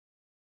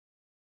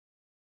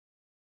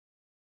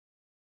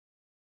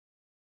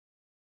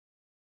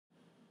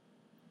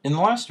In the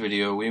last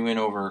video, we went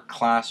over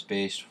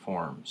class-based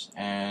forms,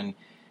 and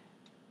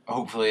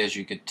hopefully, as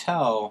you could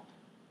tell,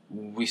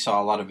 we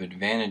saw a lot of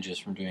advantages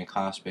from doing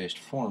class-based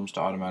forms to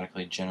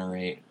automatically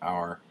generate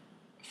our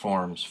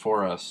forms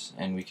for us,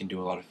 and we can do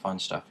a lot of fun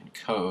stuff in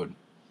code.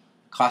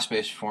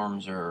 Class-based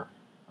forms are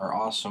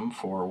awesome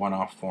for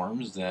one-off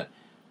forms that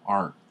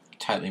aren't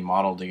tightly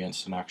modeled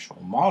against an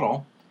actual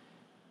model.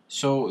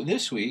 So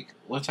this week,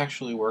 let's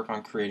actually work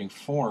on creating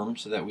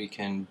forms so that we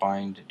can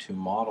bind to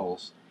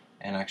models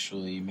and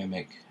actually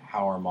mimic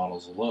how our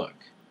models look.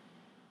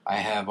 I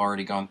have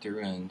already gone through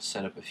and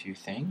set up a few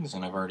things,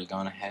 and I've already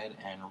gone ahead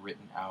and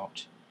written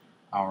out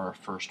our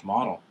first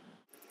model.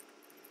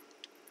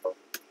 You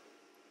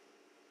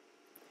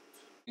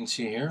can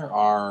see here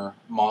our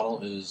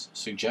model is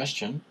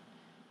suggestion.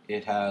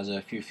 It has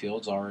a few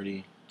fields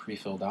already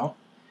pre-filled out.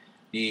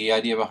 The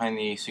idea behind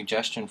the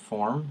suggestion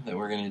form that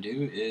we're going to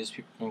do is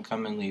people can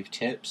come and leave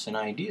tips and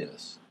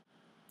ideas.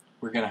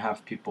 We're going to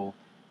have people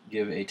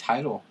give a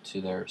title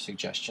to their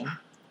suggestion.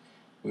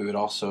 We would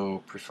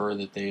also prefer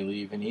that they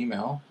leave an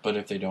email, but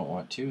if they don't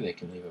want to, they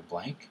can leave it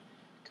blank,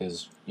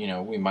 because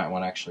we might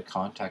want to actually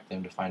contact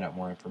them to find out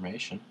more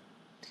information.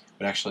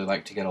 We'd actually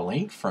like to get a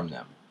link from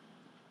them.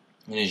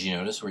 And as you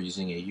notice, we're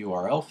using a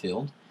URL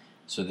field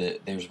so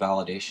that there's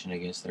validation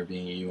against there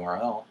being a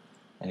URL.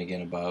 And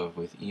again, above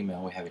with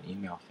email, we have an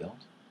email field.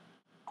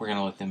 We're going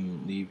to let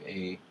them leave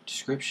a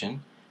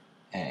description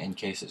in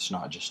case it's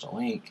not just a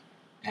link.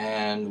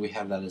 And we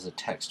have that as a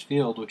text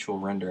field, which will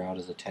render out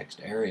as a text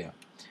area.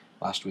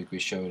 Last week we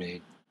showed a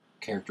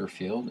character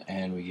field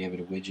and we gave it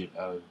a widget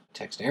of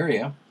text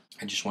area.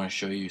 I just want to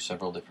show you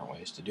several different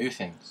ways to do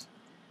things.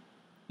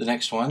 The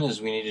next one is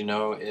we need to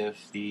know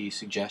if the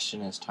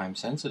suggestion is time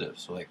sensitive.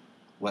 So like,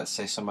 let's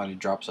say somebody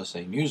drops us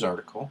a news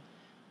article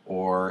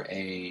or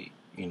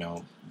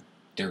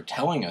they're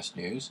telling us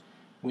news.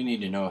 We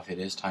need to know if it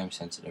is time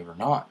sensitive or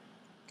not.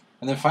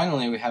 And then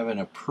finally we have an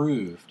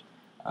approved.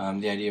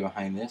 The idea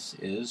behind this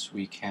is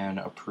we can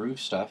approve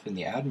stuff in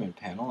the admin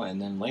panel,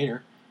 and then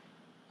later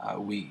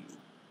we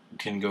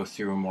can go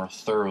through and more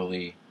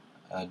thoroughly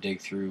dig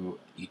through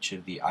each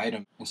of the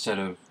items instead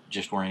of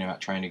just worrying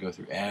about trying to go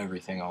through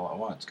everything all at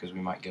once, because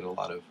we might get a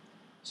lot of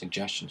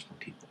suggestions from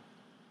people.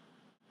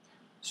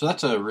 So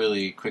that's a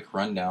really quick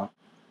rundown.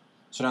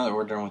 So now that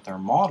we're done with our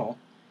model,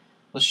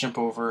 let's jump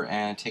over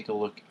and take a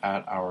look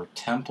at our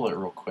template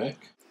real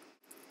quick.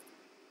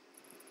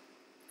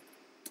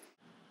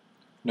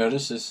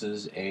 Notice this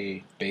is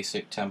a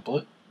basic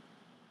template,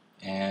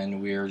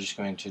 and we are just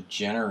going to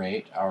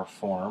generate our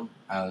form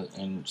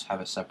and have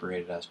it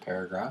separated as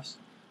paragraphs.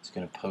 It's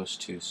going to post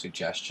to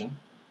suggestion,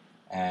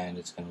 and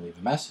it's going to leave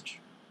a message.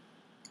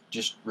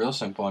 Just real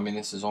simple. I mean,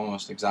 this is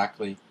almost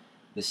exactly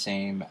the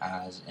same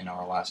as in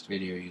our last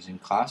video using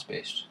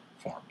class-based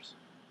forms.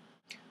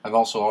 I've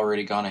also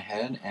already gone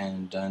ahead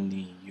and done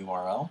the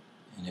URL,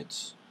 and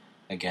it's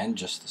again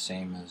just the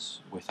same as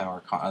with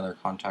our other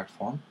contact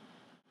form.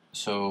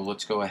 So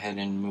let's go ahead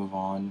and move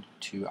on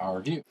to our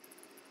view.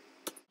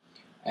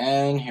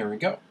 And here we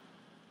go.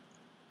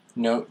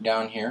 Note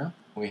down here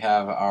we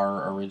have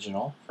our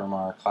original from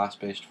our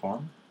class-based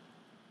form,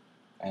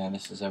 and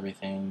this is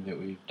everything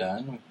that we've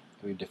done.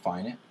 We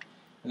define it,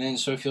 and then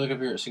so if you look up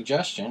here at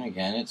suggestion,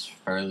 again it's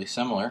fairly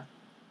similar.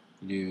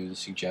 You do the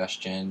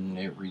suggestion,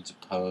 it reads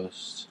a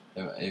post.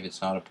 If it's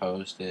not a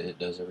post, it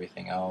does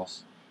everything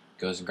else.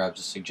 It goes and grabs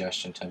a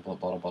suggestion template,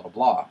 blah blah blah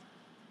blah.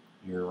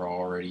 You're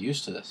already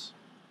used to this.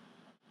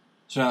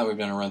 So now that we've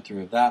done a run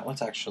through of that,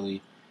 let's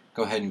actually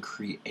go ahead and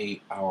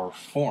create our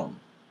form.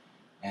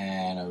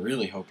 And I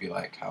really hope you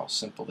like how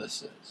simple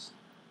this is.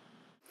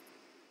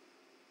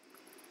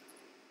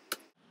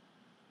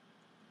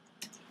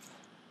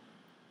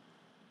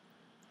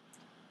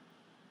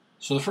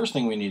 So the first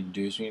thing we need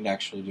to do is we need to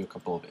actually do a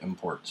couple of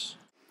imports.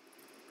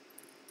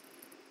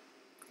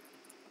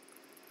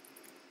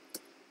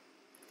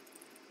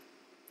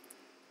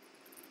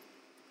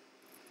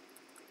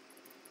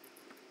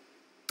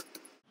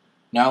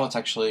 Now let's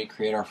actually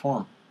create our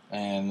form,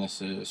 and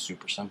this is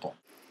super simple.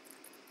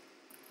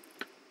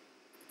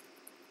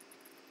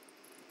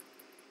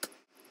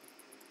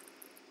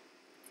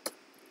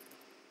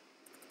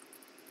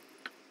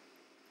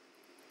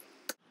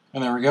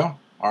 And there we go.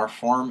 Our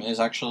form is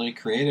actually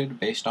created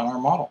based on our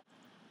model.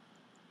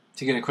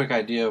 To get a quick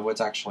idea of what's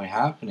actually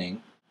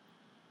happening,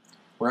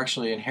 we're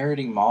actually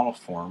inheriting model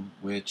form,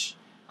 which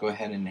go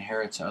ahead and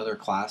inherits other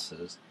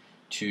classes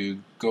to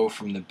go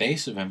from the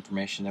base of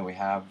information that we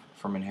have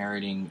from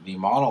inheriting the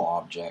model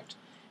object,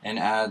 and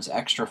adds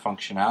extra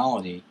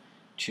functionality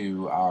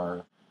to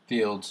our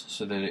fields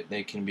so that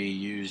they can be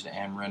used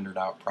and rendered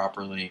out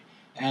properly,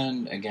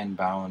 and again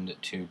bound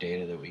to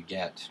data that we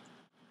get.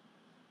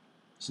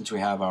 Since we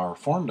have our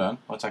form done,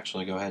 let's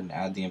actually go ahead and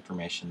add the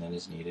information that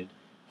is needed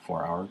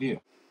for our view.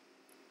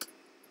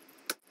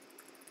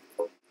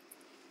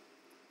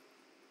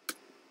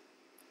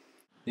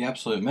 The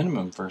absolute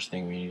minimum first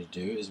thing we need to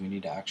do is we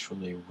need to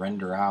actually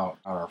render out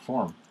our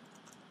form.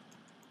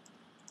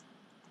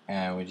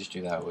 And we just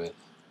do that with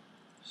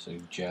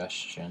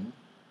suggestion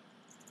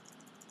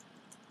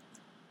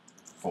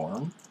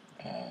form.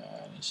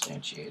 and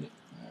instantiate it.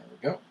 There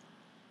we go.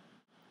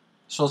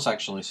 So let's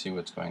actually see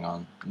what's going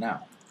on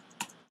now.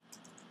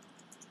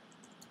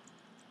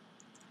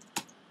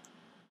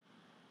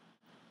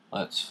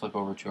 Let's flip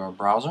over to our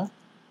browser.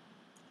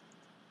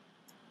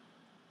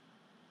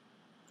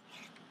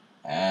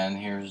 And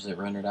here's it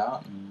rendered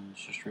out, and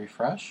let's just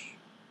refresh.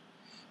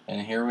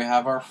 And here we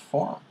have our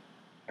form.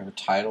 We have a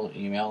title,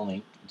 email,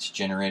 link. It's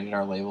generated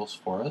our labels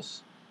for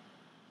us.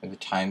 We have a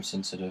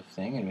time-sensitive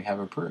thing, and we have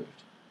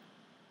approved.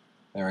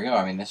 There we go.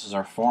 I mean, this is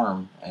our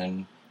form,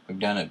 and we've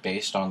done it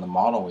based on the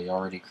model we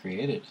already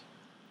created.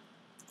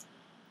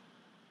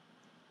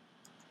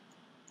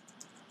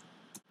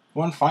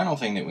 One final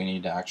thing that we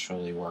need to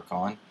actually work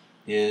on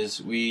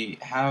is we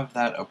have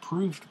that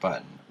approved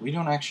button. We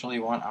don't actually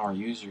want our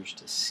users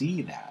to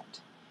see that.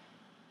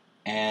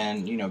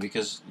 And,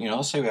 because,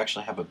 let's say we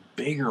actually have a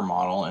bigger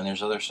model and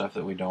there's other stuff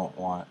that we don't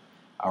want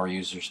our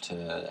users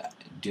to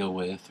deal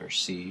with or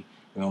see.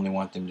 We only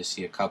want them to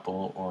see a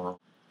couple, or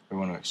we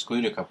want to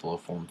exclude a couple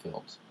of form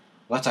fields.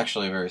 Well, that's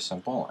actually very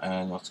simple,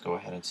 and let's go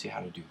ahead and see how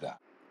to do that.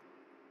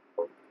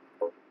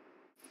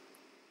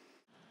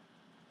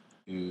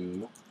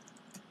 To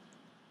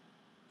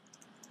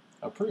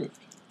approved.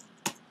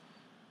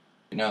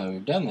 Now that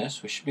we've done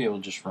this, we should be able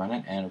to just run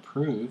it, and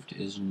approved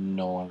is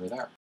no longer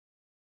there.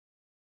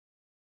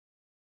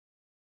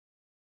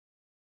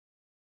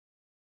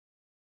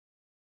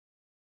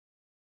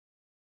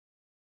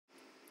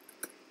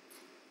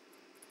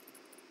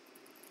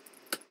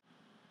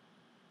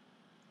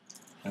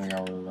 There we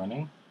are, we're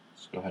running.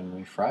 Let's go ahead and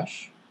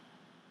refresh.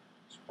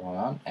 Scroll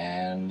on,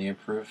 and the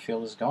approved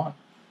field is gone.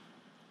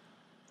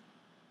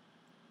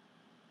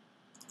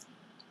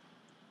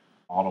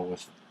 Model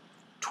with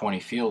 20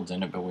 fields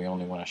in it, but we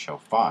only want to show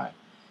 5.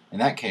 In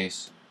that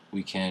case,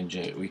 we can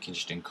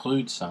just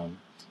include some,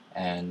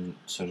 and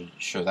so to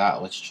show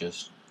that, let's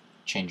just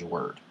change a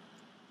word.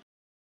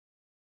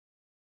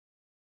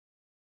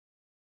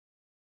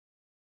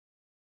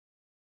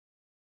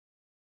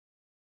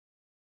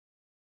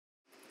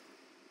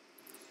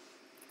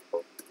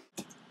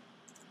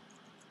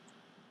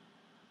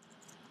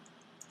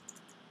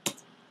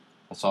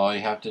 That's all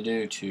you have to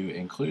do to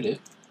include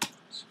it.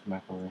 Let's come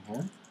back over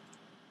here.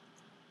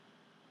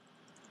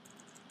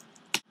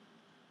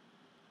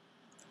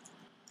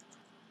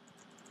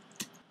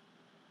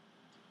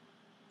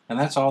 And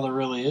that's all there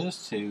really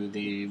is to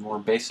the more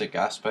basic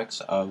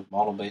aspects of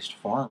model-based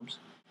forms.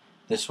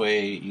 This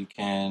way you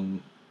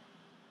can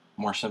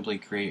more simply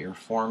create your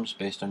forms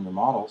based on your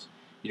models.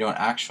 You don't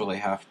actually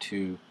have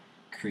to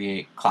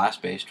create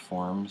class-based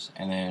forms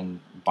and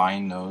then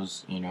bind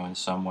those, in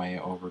some way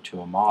over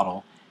to a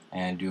model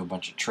and do a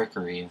bunch of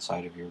trickery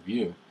inside of your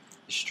view.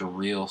 It's just a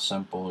real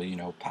simple,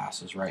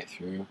 passes right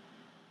through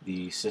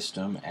the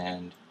system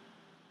and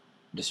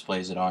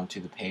displays it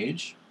onto the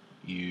page.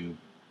 You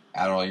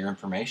add all your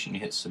information,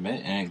 you hit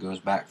submit, and it goes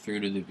back through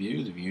to the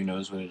view. The view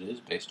knows what it is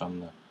based on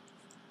the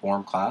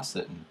form class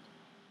that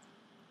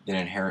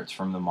inherits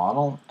from the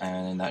model,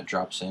 and that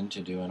drops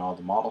into doing all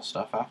the model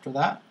stuff after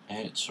that.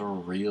 And it's a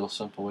real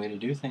simple way to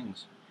do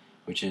things,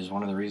 which is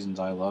one of the reasons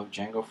I love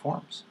Django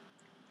forms.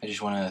 I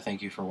just want to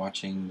thank you for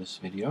watching this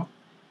video.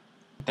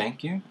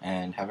 Thank you,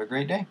 and have a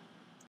great day.